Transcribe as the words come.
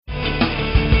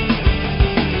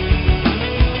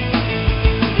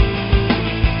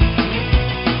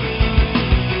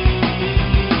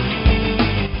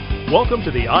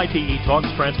Welcome to the ITE Talks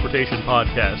Transportation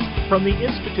Podcast from the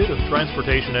Institute of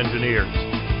Transportation Engineers.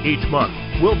 Each month,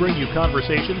 we'll bring you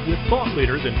conversations with thought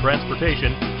leaders in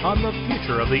transportation on the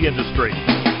future of the industry.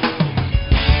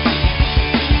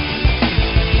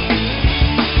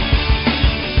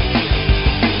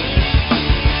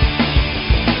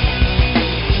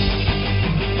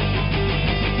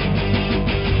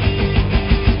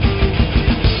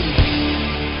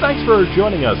 Thanks for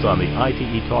joining us on the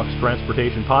ITE Talks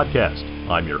Transportation Podcast.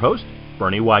 I'm your host,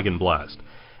 Bernie Wagenblast.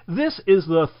 This is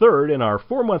the third in our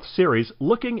 4-month series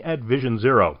looking at Vision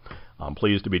Zero. I'm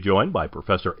pleased to be joined by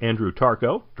Professor Andrew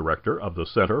Tarko, Director of the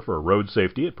Center for Road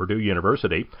Safety at Purdue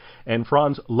University, and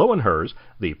Franz Lowenhers,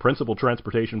 the Principal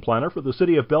Transportation Planner for the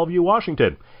City of Bellevue,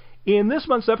 Washington. In this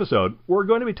month's episode, we're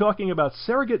going to be talking about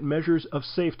surrogate measures of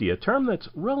safety, a term that's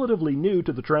relatively new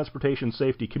to the transportation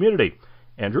safety community.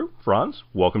 Andrew, Franz,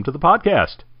 welcome to the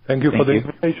podcast. Thank you for the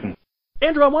invitation.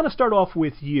 Andrew, I want to start off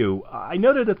with you. I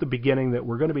noted at the beginning that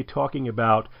we're going to be talking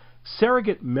about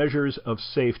surrogate measures of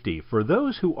safety. For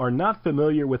those who are not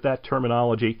familiar with that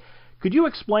terminology, could you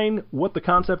explain what the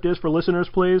concept is for listeners,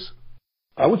 please?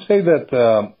 I would say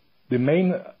that the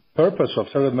main purpose of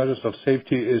surrogate measures of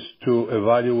safety is to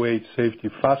evaluate safety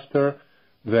faster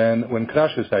than when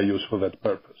crashes are used for that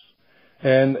purpose.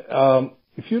 And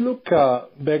if you look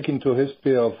back into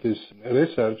history of this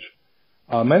research,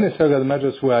 many surrogate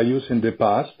measures were used in the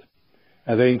past.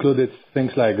 They included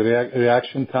things like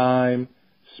reaction time,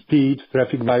 speed,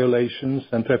 traffic violations,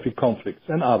 and traffic conflicts,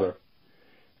 and other.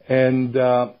 And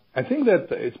I think that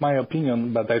it's my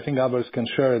opinion, but I think others can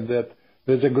share it, that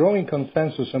there's a growing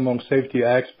consensus among safety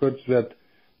experts that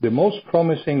the most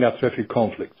promising are traffic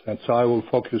conflicts, and so I will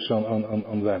focus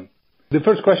on them. The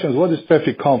first question is, what is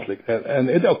traffic conflict? And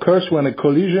it occurs when a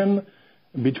collision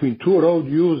between two road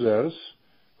users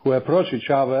who approach each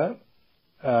other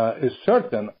is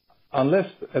certain unless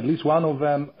at least one of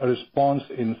them responds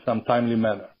in some timely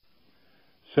manner.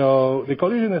 So the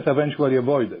collision is eventually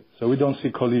avoided, so we don't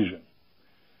see collision.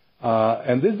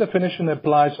 And this definition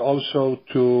applies also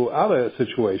to other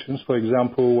situations. For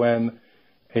example, when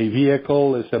a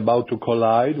vehicle is about to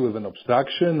collide with an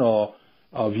obstruction, or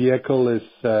a vehicle is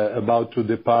about to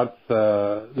depart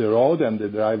the road and the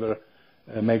driver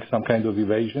makes some kind of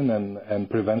evasion and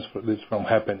prevents this from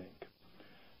happening.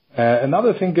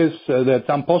 Another thing is that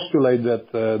some postulate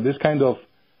that this kind of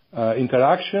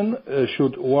interaction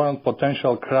should warrant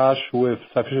potential crash with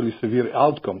sufficiently severe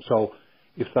outcome. So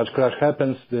if such crash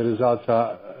happens, the results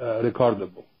are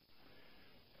recordable.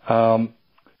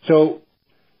 So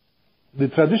the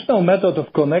traditional method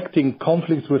of connecting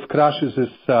conflicts with crashes is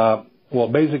well,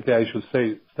 basically, I should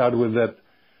say, start with that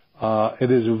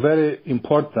it is very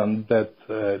important that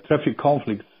traffic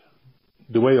conflicts,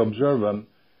 the way I observe them,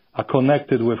 are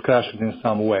connected with crashes in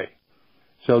some way.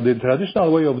 So the traditional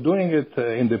way of doing it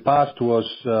in the past was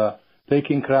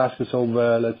taking crashes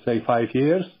over, let's say, 5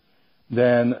 years,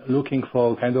 then looking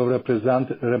for kind of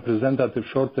representative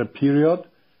shorter period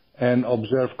and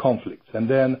observe conflicts, and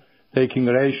then taking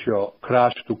ratio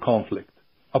crash to conflict.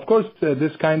 Of course,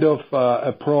 this kind of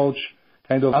approach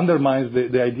kind of undermines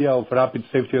the idea of rapid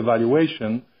safety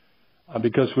evaluation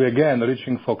because we're again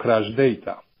reaching for crash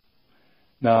data.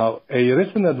 Now, a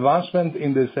recent advancement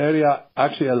in this area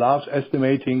actually allows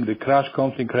estimating the crash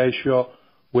conflict ratio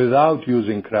without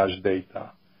using crash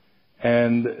data.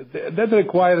 And that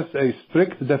requires a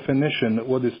strict definition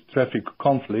what is traffic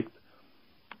conflict.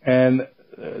 And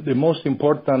the most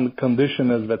important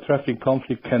condition is that traffic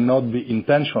conflict cannot be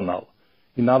intentional.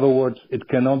 In other words, it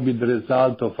cannot be the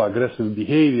result of aggressive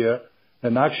behavior,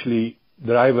 and actually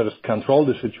drivers control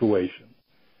the situation,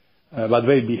 but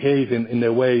they behave in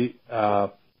a way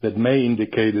that may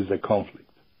indicate is a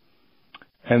conflict.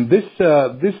 And this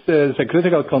is a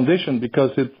critical condition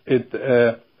because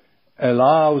it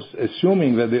allows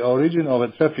assuming that the origin of a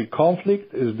traffic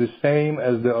conflict is the same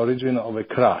as the origin of a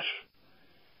crash.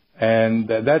 And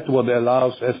that's what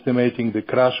allows estimating the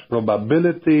crash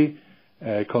probability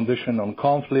condition on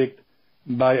conflict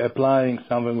by applying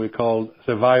something we call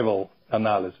survival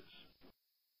analysis.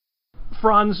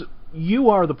 Franz, you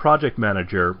are the project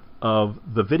manager of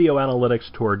the Video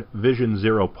Analytics Toward Vision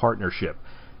Zero partnership.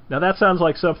 Now that sounds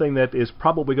like something that is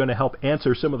probably going to help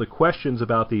answer some of the questions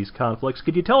about these conflicts.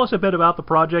 Could you tell us a bit about the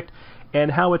project and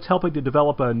how it's helping to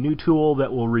develop a new tool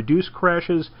that will reduce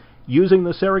crashes using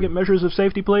the surrogate measures of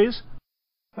safety, please?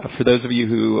 For those of you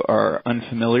who are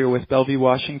unfamiliar with Bellevue,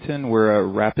 Washington, we're a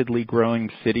rapidly growing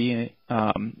city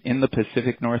in the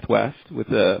Pacific Northwest with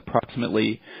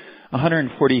approximately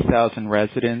 140,000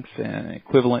 residents, an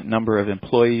equivalent number of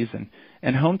employees,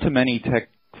 and home to many tech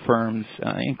firms,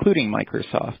 including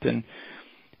Microsoft. And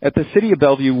At the City of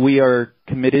Bellevue, we are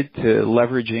committed to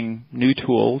leveraging new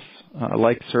tools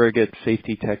like surrogate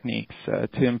safety techniques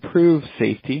to improve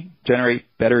safety, generate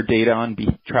better data on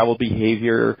travel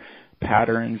behavior,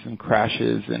 patterns, and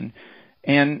crashes,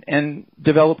 and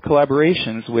develop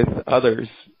collaborations with others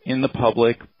in the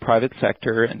public, private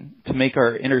sector, and to make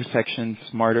our intersections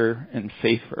smarter and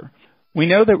safer. We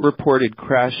know that reported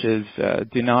crashes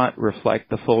do not reflect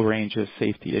the full range of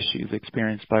safety issues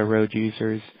experienced by road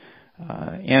users.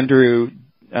 Andrew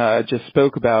just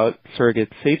spoke about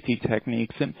surrogate safety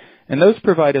techniques, and those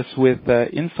provide us with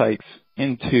insights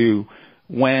into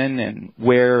when and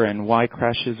where and why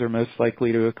crashes are most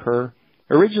likely to occur.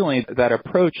 Originally, that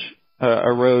approach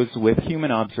arose with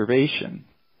human observation,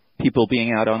 people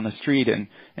being out on the street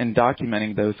and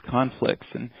documenting those conflicts.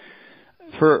 And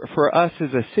for us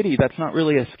as a city, that's not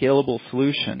really a scalable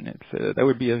solution. That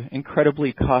would be an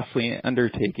incredibly costly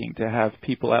undertaking to have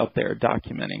people out there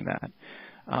documenting that,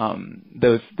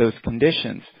 those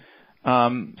conditions.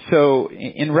 So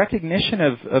in recognition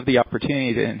of the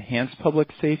opportunity to enhance public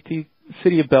safety,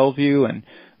 City of Bellevue and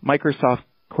Microsoft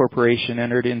Corporation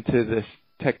entered into this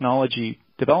technology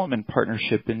development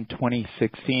partnership in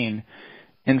 2016.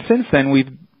 And since then,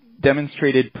 we've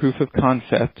demonstrated proof of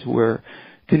concept. We're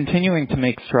continuing to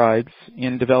make strides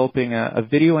in developing a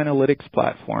video analytics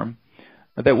platform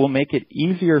that will make it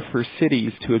easier for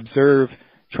cities to observe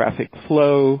traffic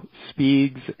flow,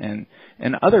 speeds, and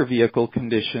other vehicle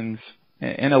conditions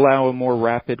and allow a more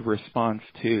rapid response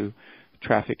to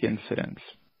traffic incidents.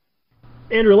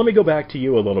 Andrew, let me go back to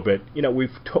you a little bit. You know,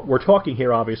 we're talking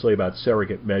here obviously about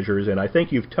surrogate measures, and I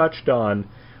think you've touched on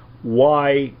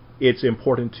why it's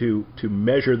important to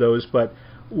measure those, but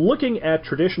looking at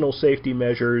traditional safety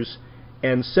measures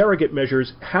and surrogate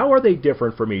measures, how are they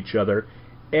different from each other,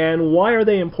 and why are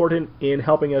they important in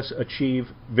helping us achieve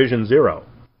Vision Zero?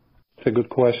 It's a good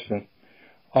question.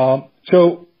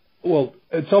 Well,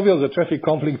 it's obvious that traffic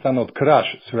conflicts are not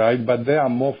crashes, right? But they are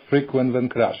more frequent than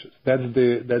crashes. That's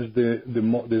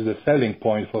the selling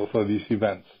point for these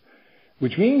events.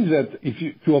 Which means that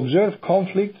to observe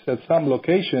conflicts at some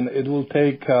location, it will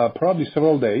take probably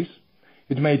several days.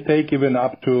 It may take even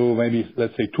up to maybe,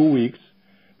 let's say, 2 weeks.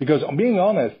 Because being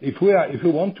honest, if we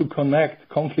want to connect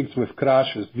conflicts with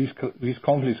crashes, these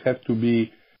conflicts have to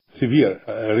be severe,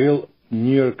 real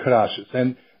near crashes.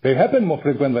 And they happen more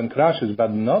frequent than crashes,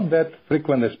 but not that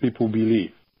frequent as people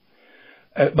believe.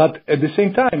 But at the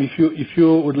same time, if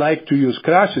you would like to use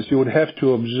crashes, you would have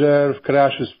to observe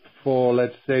crashes for,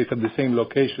 let's say, at the same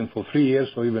location for 3 years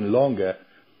or even longer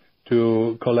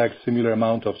to collect similar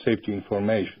amount of safety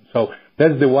information. So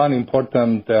that's the one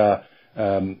important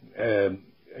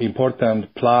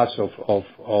plus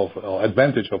of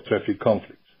advantage of traffic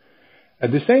conflicts.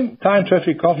 At the same time,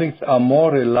 traffic conflicts are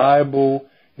more reliable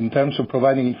in terms of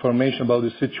providing information about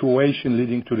the situation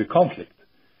leading to the conflict.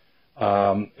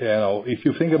 If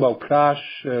you think about crash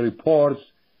reports,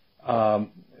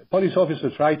 police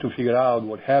officers try to figure out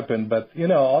what happened, but,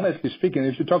 honestly speaking,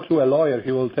 if you talk to a lawyer,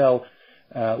 he will tell,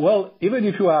 well, even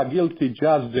if you are guilty,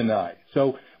 just deny.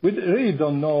 So we really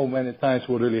don't know many times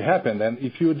what really happened. And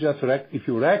if you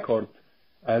record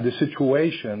the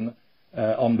situation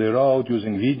on the road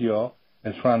using video,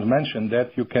 as Franz mentioned,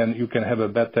 that you can have a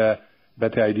better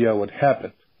idea what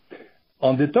happened.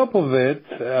 On the top of it,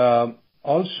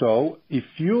 also, if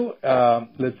you,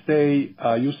 let's say,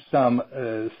 use some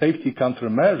safety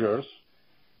countermeasures,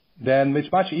 then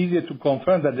it's much easier to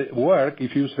confirm that it works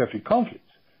if you use traffic conflicts,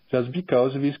 just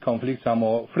because these conflicts are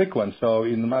more frequent. So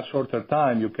in a much shorter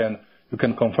time, you can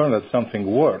confirm that something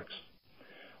works.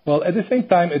 Well, at the same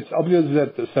time, it's obvious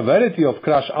that the severity of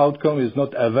crash outcome is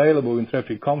not available in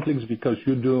traffic conflicts because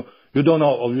you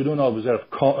don't observe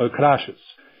crashes.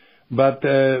 But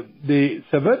the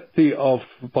severity of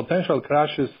potential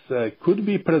crashes could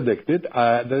be predicted.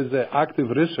 There's an active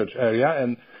research area,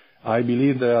 and I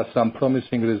believe there are some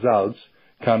promising results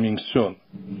coming soon.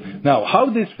 Now, how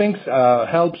these things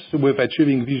helps with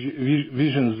achieving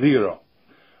Vision Zero?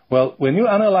 Well, when you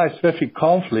analyze traffic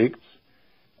conflicts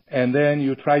and then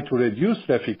you try to reduce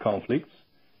traffic conflicts,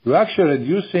 you're actually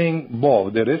reducing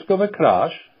both the risk of a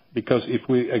crash, because if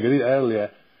we agreed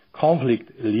earlier, conflict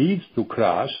leads to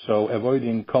crash, so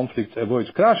avoiding conflicts avoids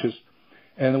crashes.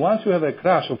 And once you have a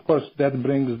crash, of course, that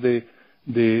brings the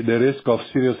risk of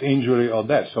serious injury or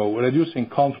death. So reducing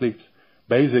conflicts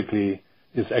basically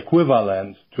is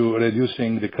equivalent to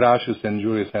reducing the crashes,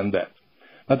 injuries, and death.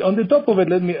 But on the top of it,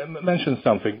 let me mention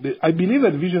something. I believe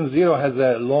that Vision Zero has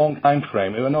a long time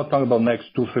frame. We're not talking about next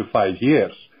 2, 3, 5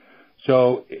 years.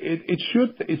 So it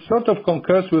sort of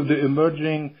concurs with the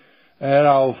emerging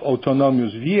era of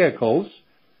autonomous vehicles.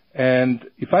 And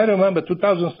if I remember,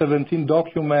 2017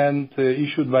 document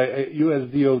issued by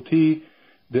USDOT,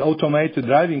 the Automated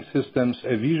Driving Systems,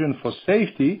 A Vision for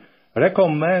Safety,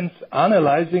 recommends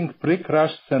analyzing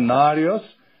pre-crash scenarios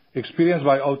experienced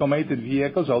by automated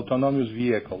vehicles, autonomous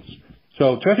vehicles.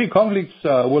 So traffic conflicts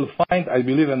will find, I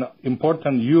believe, an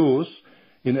important use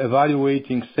in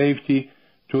evaluating safety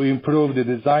to improve the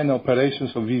design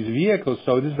operations of these vehicles.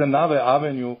 So this is another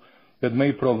avenue that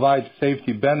may provide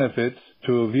safety benefits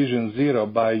to Vision Zero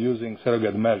by using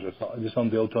surrogate measures. This on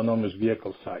the autonomous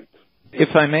vehicle side.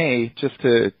 If I may, just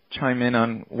to chime in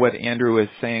on what Andrew was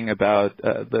saying about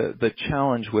the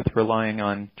challenge with relying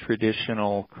on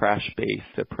traditional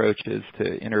crash-based approaches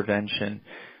to intervention,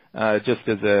 just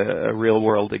as a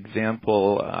real-world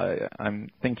example, I'm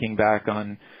thinking back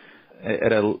on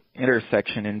at an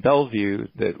intersection in Bellevue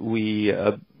that we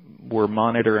were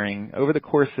monitoring over the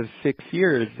course of 6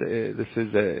 years. This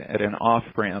is at an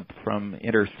off-ramp from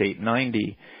Interstate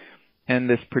 90, and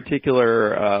this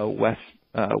particular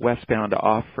westbound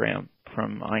off-ramp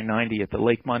from I-90 at the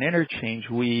Lakemont interchange,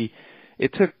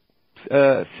 it took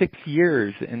 6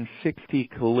 years and 60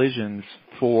 collisions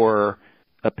for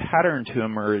a pattern to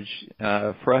emerge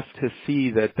for us to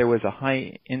see that there was a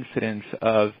high incidence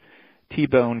of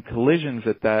T-bone collisions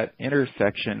at that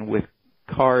intersection with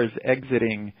cars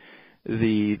exiting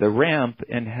the ramp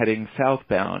and heading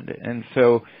southbound. And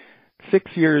so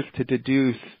 6 years to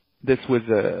deduce this was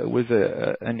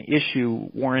an issue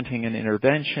warranting an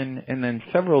intervention, and then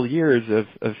several years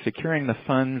of securing the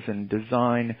funds and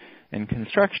design and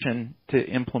construction to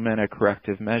implement a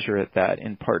corrective measure at that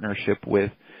in partnership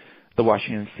with the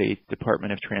Washington State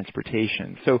Department of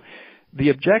Transportation. So the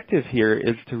objective here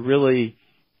is to really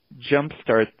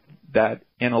jumpstart that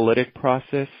analytic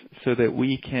process so that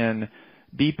we can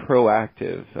be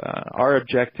proactive. Our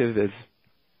objective as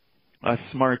a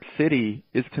smart city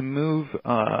is to move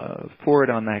forward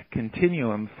on that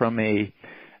continuum from a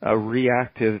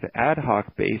reactive ad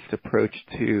hoc based approach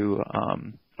to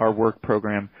our work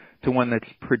program to one that's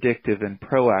predictive and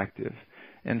proactive.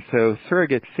 And so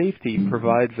surrogate safety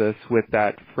provides us with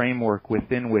that framework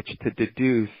within which to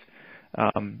deduce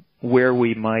where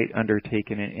we might undertake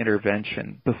an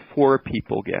intervention before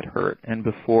people get hurt and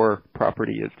before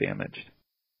property is damaged.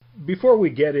 Before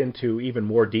we get into even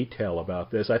more detail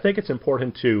about this, I think it's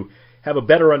important to have a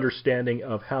better understanding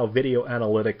of how video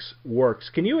analytics works.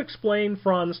 Can you explain,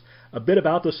 Franz, a bit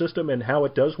about the system and how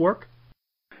it does work?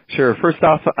 Sure. First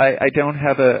off, I don't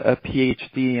have a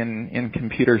PhD in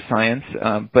computer science,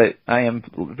 but I am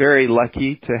very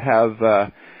lucky to have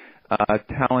a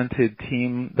talented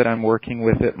team that I'm working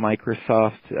with at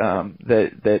Microsoft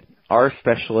that are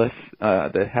specialists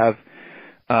that have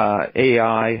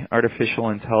AI, artificial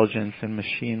intelligence, and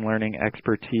machine learning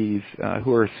expertise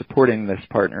who are supporting this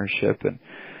partnership.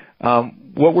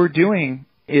 And what we're doing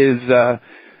is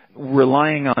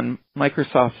relying on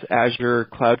Microsoft's Azure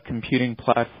cloud computing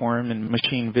platform and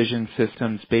machine vision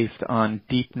systems based on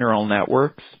deep neural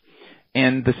networks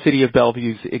and the City of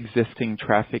Bellevue's existing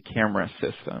traffic camera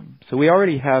system. So we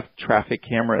already have traffic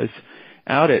cameras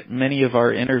out at many of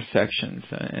our intersections,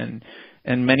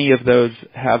 and many of those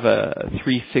have a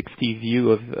 360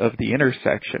 view of the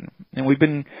intersection. And we've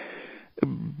been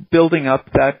building up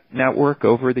that network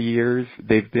over the years.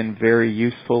 They've been very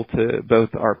useful to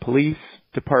both our police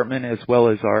department as well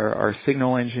as our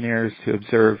signal engineers to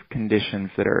observe conditions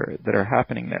that are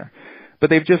happening there. But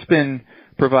they've just been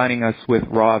providing us with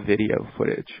raw video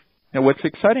footage. Now, what's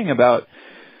exciting about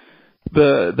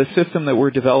the system that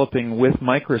we're developing with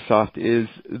Microsoft is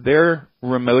they're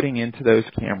remoting into those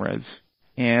cameras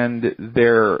and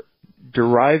they're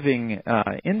deriving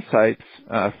insights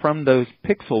from those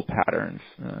pixel patterns.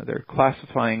 They're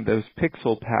classifying those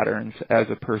pixel patterns as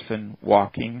a person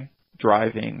walking,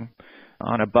 driving,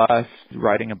 on a bus,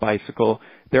 riding a bicycle.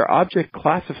 They're object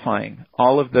classifying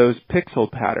all of those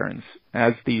pixel patterns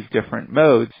as these different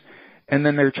modes, and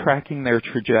then they're tracking their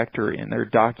trajectory and they're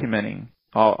documenting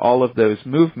all of those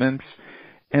movements,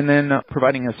 and then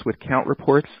providing us with count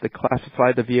reports that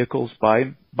classify the vehicles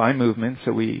by movement,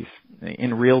 so we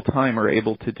in real time are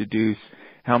able to deduce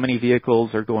how many vehicles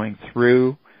are going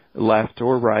through, left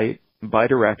or right, by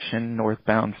direction,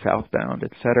 northbound, southbound,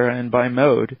 etc., and by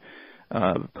mode,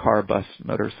 car, bus,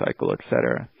 motorcycle,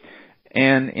 etc.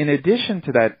 And in addition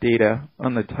to that data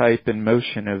on the type and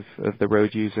motion of the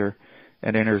road user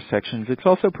at intersections, it's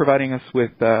also providing us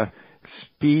with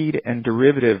speed and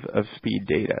derivative of speed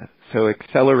data. So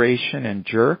acceleration and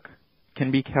jerk can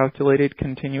be calculated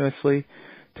continuously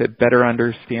to better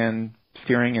understand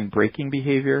steering and braking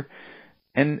behavior.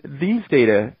 And these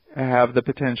data have the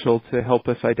potential to help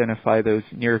us identify those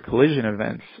near collision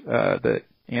events that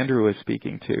Andrew was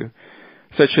speaking to,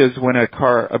 such as when a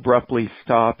car abruptly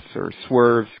stops or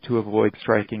swerves to avoid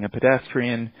striking a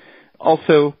pedestrian.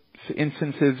 Also,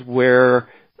 instances where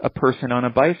a person on a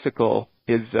bicycle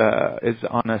is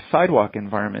on a sidewalk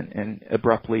environment and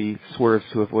abruptly swerves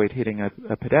to avoid hitting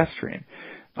a pedestrian.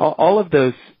 All of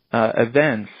those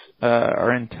events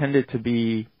are intended to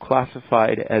be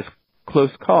classified as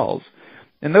close calls.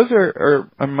 And those are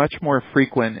much more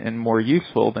frequent and more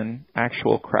useful than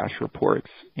actual crash reports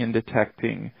in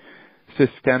detecting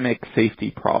systemic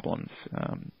safety problems.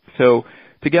 So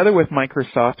together with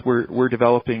Microsoft, we're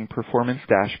developing performance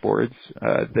dashboards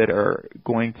that are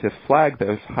going to flag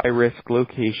those high-risk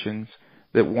locations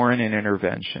that warrant an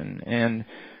intervention. And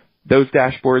those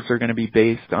dashboards are going to be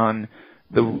based on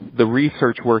the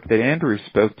research work that Andrew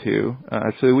spoke to,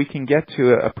 so that we can get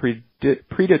to a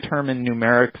predetermined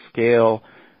numeric scale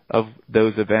of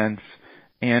those events,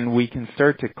 and we can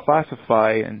start to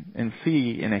classify and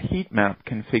see in a heat map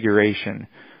configuration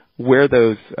where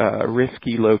those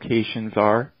risky locations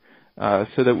are,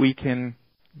 so that we can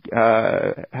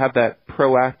have that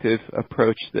proactive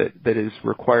approach that is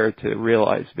required to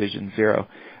realize Vision Zero.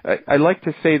 I like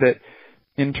to say that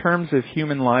in terms of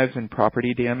human lives and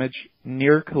property damage,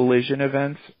 near collision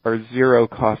events are zero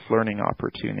cost learning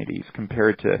opportunities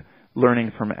compared to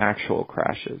learning from actual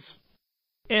crashes.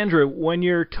 Andrew, when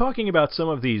you're talking about some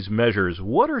of these measures,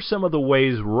 what are some of the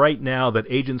ways right now that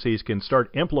agencies can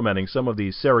start implementing some of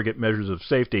these surrogate measures of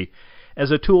safety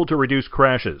as a tool to reduce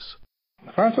crashes?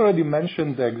 Franz already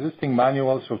mentioned the existing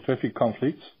manuals of traffic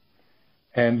conflicts.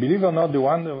 And believe it or not,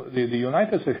 the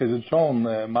United States has its own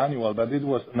manual, but it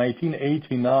was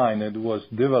 1989 it was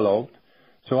developed.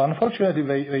 So unfortunately,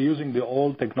 they're using the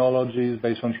old technologies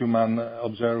based on human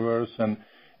observers,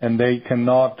 and they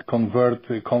cannot convert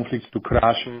conflicts to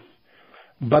crashes.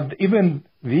 But even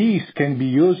these can be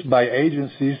used by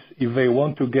agencies if they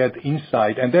want to get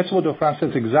insight. And that's what Franz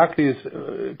says exactly is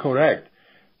correct,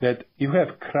 that if you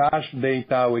have crash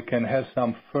data, we can have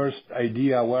some first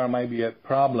idea where might be a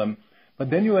problem. But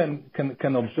then you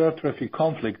can observe traffic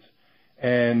conflicts,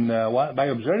 and by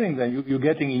observing them, you're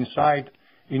getting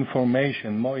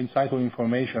more insightful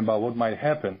information about what might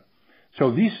happen. So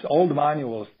these old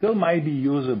manuals still might be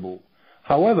usable.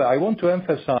 However, I want to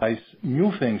emphasize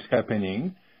new things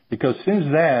happening, because since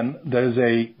then there is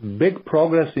a big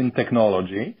progress in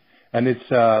technology, and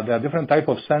there are different types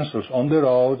of sensors on the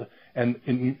road, and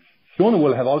soon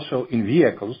we'll have also in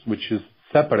vehicles, which is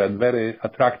separate, very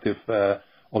attractive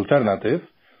alternative.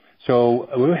 So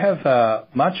we have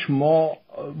much more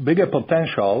bigger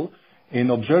potential in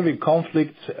observing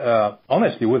conflicts,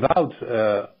 honestly, without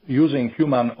using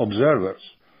human observers.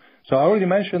 So I already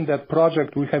mentioned that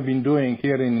project we have been doing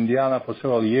here in Indiana for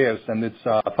several years, and it's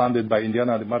funded by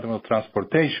Indiana Department of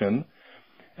Transportation.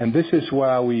 And this is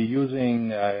where we're using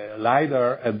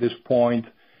LiDAR at this point.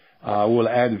 We'll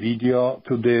add video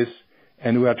to this.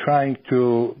 And we are trying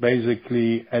to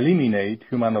basically eliminate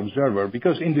human observer,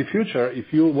 because in the future,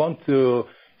 if you want to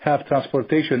have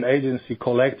transportation agency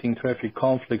collecting traffic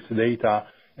conflicts data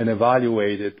and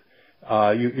evaluate it,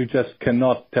 you just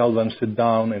cannot tell them sit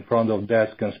down in front of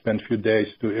desk and spend a few days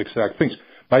to extract things.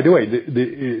 By the way,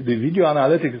 the video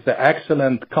analytics is an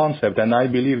excellent concept, and I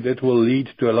believe that will lead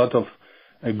to a lot of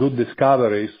good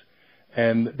discoveries.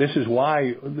 And this is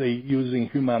why they're using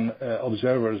human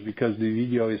observers, because the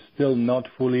video is still not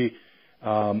fully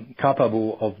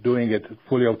capable of doing it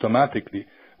fully automatically.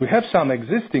 We have some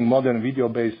existing modern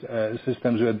video-based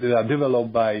systems that are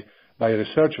developed by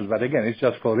researchers, but again, it's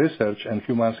just for research, and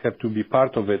humans have to be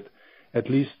part of it, at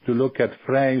least to look at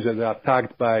frames that are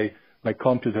tagged by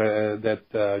computer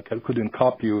that couldn't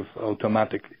copy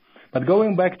automatically. But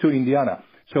going back to Indiana,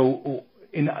 so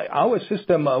in our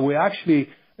system, we actually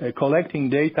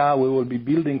collecting data. We will be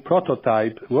building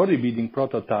prototype. We're already building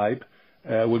prototype.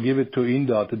 We'll give it to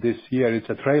INDOT this year. It's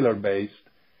a trailer-based.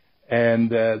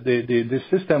 And the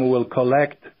system will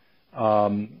collect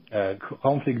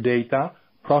conflict data,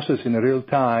 process in real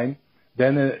time.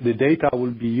 Then the data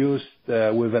will be used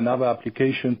with another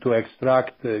application to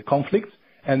extract conflicts.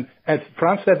 And as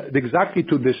Franz said, exactly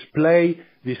to display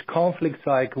these conflicts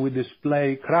like we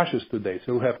display crashes today.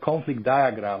 So we have conflict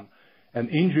diagram. And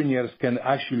engineers can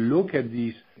actually look at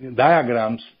these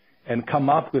diagrams and come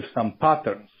up with some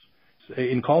patterns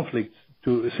in conflicts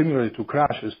similar to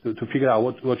crashes to figure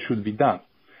out what should be done.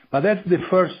 But that's the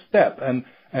first step,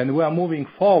 and we are moving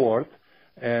forward.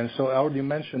 And so I already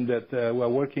mentioned that we're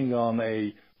working on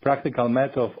a practical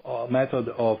method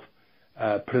of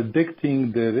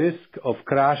predicting the risk of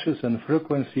crashes and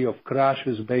frequency of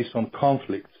crashes based on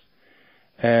conflicts.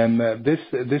 And this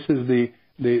is the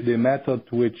method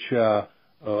which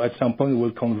at some point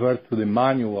will convert to the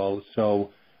manual.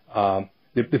 So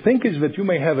the thing is that you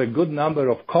may have a good number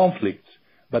of conflicts,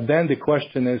 but then the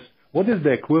question is, what is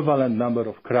the equivalent number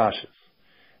of crashes?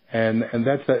 And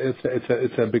that's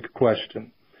it's a big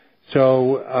question.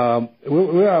 So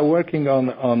we are working on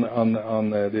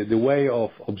the way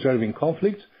of observing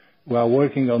conflicts. We are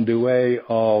working on the way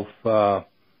of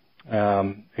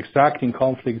extracting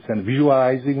conflicts and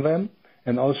visualizing them,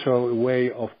 and also a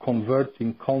way of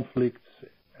converting conflicts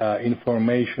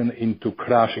information into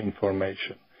crash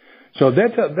information. So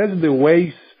that's the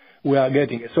ways we are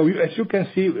getting. So as you can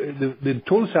see, the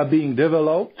tools are being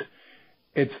developed.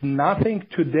 It's nothing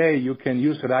today you can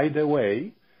use right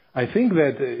away. I think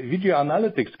that video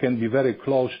analytics can be very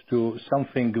close to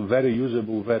something very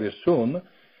usable very soon,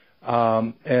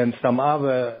 and some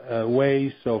other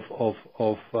ways of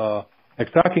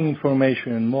extracting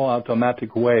information in more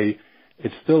automatic way.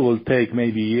 It still will take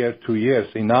maybe a year, 2 years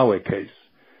in our case.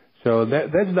 So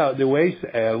that's the ways.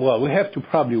 Well, we have to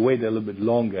probably wait a little bit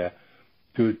longer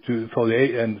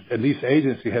and at least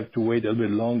agency have to wait a little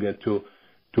bit longer to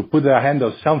put their hand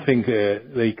on something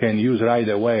they can use right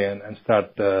away and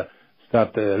start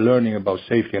learning about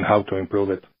safety and how to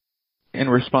improve it. In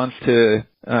response to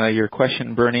your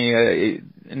question, Bernie,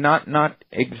 not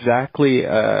exactly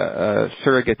a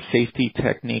surrogate safety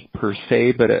technique per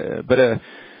se, but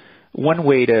one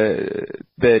way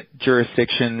that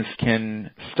jurisdictions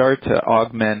can start to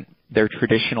augment their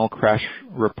traditional crash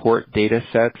report data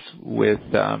sets with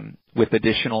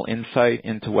additional insight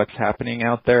into what's happening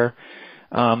out there.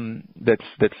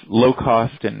 That's low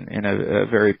cost and a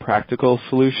very practical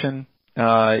solution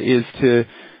is to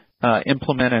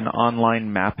implement an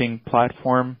online mapping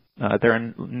platform. There are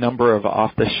a number of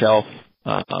off-the-shelf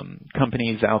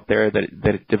companies out there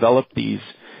that develop these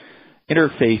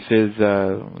interfaces.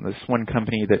 This one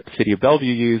company that the City of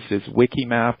Bellevue used is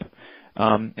Wikimap.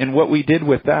 And what we did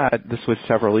with that, this was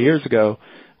several years ago,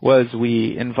 was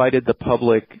we invited the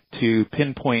public to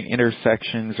pinpoint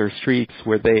intersections or streets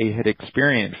where they had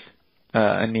experienced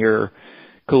a near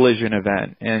collision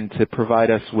event, and to provide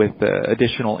us with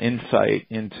additional insight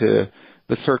into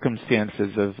the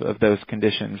circumstances of those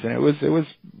conditions. And it was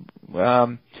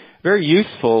very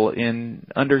useful in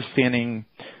understanding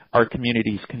our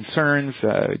community's concerns,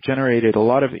 generated a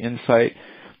lot of insight.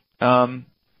 The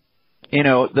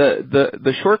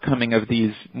shortcoming of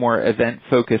these more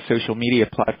event-focused social media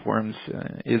platforms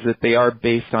is that they are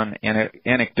based on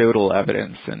anecdotal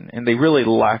evidence, and they really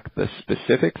lack the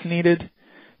specifics needed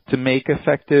to make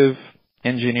effective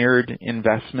engineered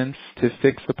investments to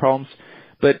fix the problems.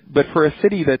 But for a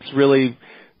city that's really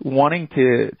wanting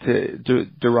to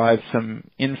derive some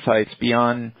insights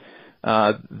beyond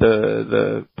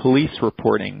the police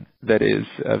reporting that is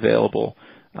available,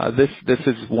 this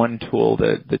is one tool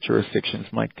that jurisdictions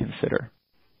might consider.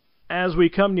 As we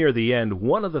come near the end,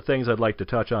 one of the things I'd like to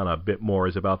touch on a bit more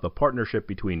is about the partnership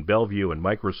between Bellevue and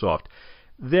Microsoft.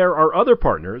 There are other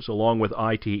partners, along with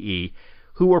ITE,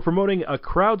 who are promoting a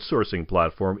crowdsourcing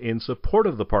platform in support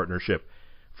of the partnership.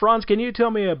 Franz, can you tell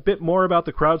me a bit more about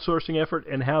the crowdsourcing effort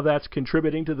and how that's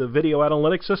contributing to the video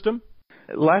analytics system?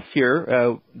 Last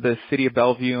year, the City of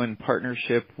Bellevue, in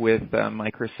partnership with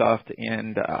Microsoft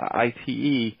and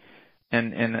ITE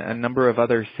and a number of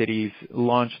other cities,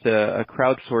 launched a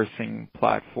crowdsourcing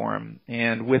platform.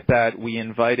 And with that, we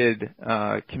invited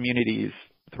communities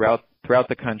throughout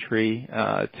the country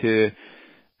to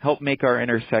help make our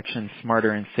intersections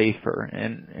smarter and safer.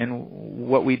 And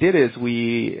what we did is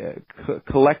we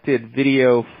collected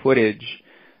video footage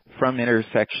from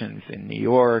intersections in New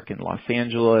York and Los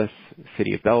Angeles,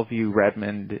 City of Bellevue,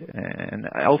 Redmond, and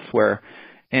elsewhere,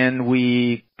 and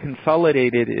we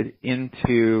consolidated it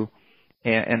into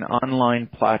an online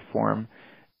platform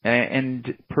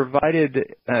and provided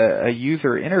a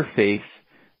user interface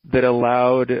that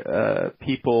allowed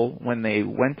people, when they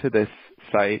went to this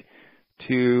site,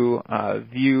 to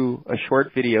view a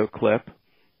short video clip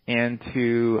and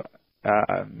to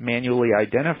manually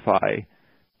identify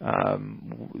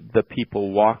the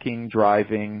people walking,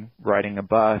 driving, riding a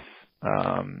bus,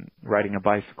 riding a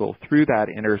bicycle through that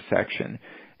intersection.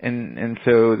 And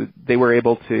so they were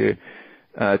able to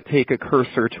take a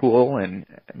cursor tool and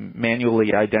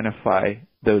manually identify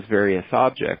those various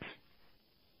objects.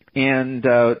 And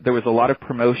there was a lot of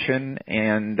promotion,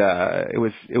 and it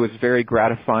was very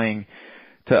gratifying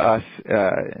to us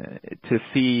to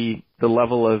see the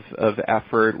level of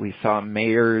effort. We saw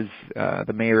mayors,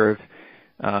 the mayor of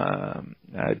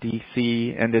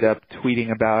DC ended up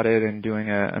tweeting about it and doing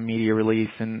a media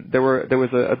release, and there was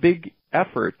a big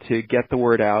effort to get the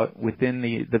word out within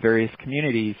the various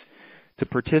communities to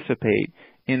participate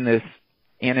in this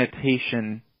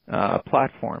annotation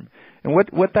platform. And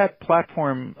what that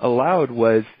platform allowed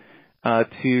was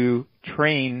to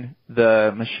train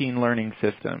the machine learning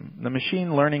system. The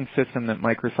machine learning system that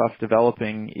Microsoft's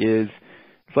developing it's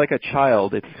like a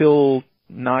child. It's still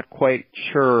not quite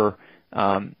sure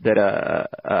that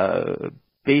a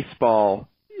baseball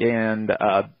and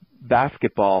a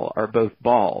basketball are both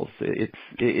balls.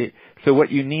 So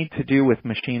what you need to do with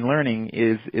machine learning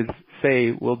is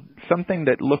say, well, something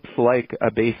that looks like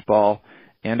a baseball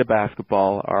and a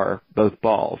basketball are both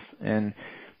balls. And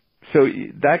so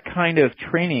that kind of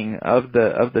training of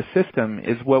the system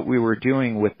is what we were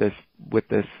doing with this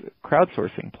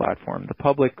crowdsourcing platform. The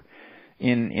public,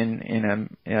 in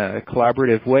a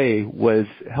collaborative way, was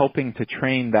helping to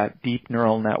train that deep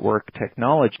neural network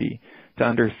technology to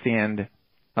understand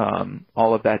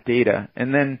all of that data.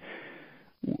 And then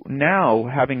now,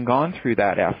 having gone through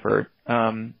that effort,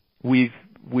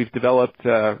 we've developed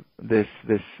this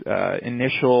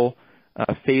initial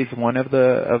phase one of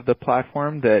the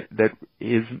platform that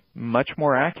is much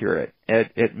more accurate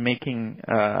at making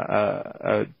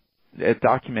at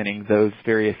documenting those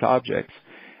various objects,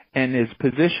 and is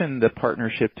positioned the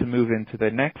partnership to move into the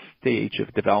next stage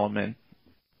of development,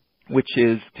 which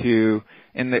is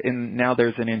and now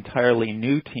there's an entirely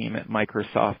new team at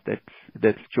Microsoft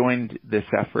that's joined this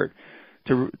effort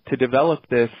to develop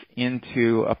this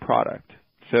into a product.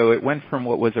 So it went from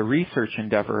what was a research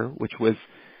endeavor, which was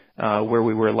where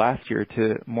we were last year,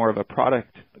 to more of a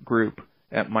product group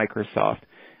at Microsoft.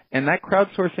 And that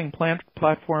crowdsourcing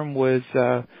platform played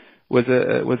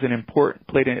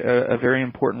a very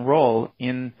important role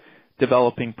in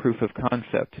developing proof of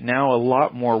concept. Now a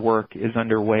lot more work is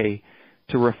underway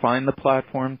to refine the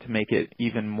platform to make it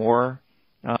even more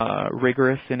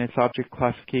rigorous in its object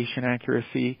classification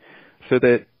accuracy, so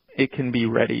that it can be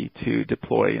ready to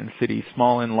deploy in cities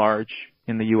small and large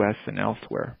in the U.S. and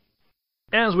elsewhere.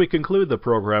 As we conclude the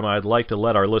program, I'd like to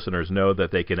let our listeners know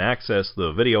that they can access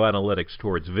the Video Analytics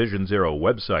Towards Vision Zero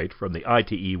website from the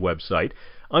ITE website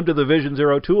under the Vision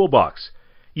Zero toolbox.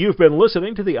 You've been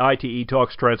listening to the ITE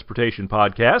Talks Transportation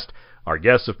Podcast. Our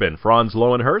guests have been Franz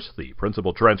Lowenhurst, the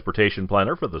Principal Transportation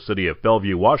Planner for the City of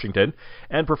Bellevue, Washington,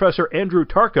 and Professor Andrew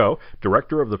Tarko,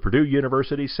 Director of the Purdue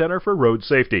University Center for Road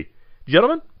Safety.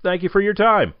 Gentlemen, thank you for your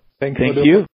time. Thank you.